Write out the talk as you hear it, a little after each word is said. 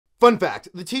Fun fact,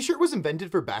 the t-shirt was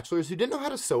invented for bachelors who didn't know how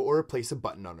to sew or replace a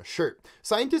button on a shirt.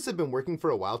 Scientists have been working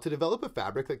for a while to develop a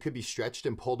fabric that could be stretched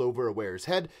and pulled over a wearer's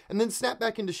head and then snap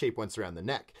back into shape once around the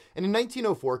neck. And in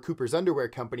 1904, Cooper's Underwear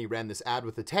Company ran this ad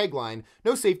with the tagline,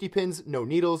 "No safety pins, no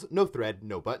needles, no thread,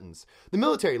 no buttons." The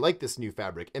military liked this new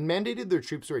fabric and mandated their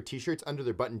troops wear t-shirts under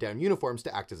their button-down uniforms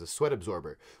to act as a sweat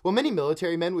absorber. While many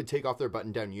military men would take off their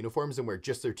button-down uniforms and wear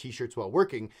just their t-shirts while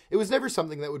working, it was never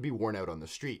something that would be worn out on the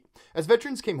street. As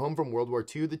veterans came home from World War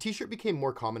II, the t-shirt became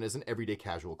more common as an everyday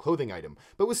casual clothing item,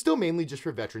 but was still mainly just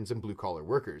for veterans and blue-collar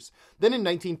workers. Then in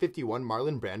 1951,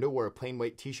 Marlon Brando wore a plain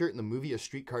white t-shirt in the movie A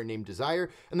Streetcar Named Desire,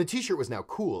 and the t-shirt was now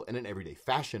cool and an everyday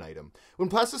fashion item. When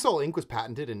plastisol ink was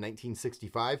patented in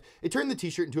 1965, it turned the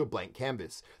t-shirt into a blank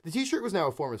canvas. The t-shirt was now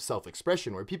a form of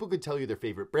self-expression where people could tell you their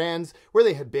favorite brands, where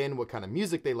they had been, what kind of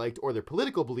music they liked, or their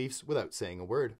political beliefs without saying a word.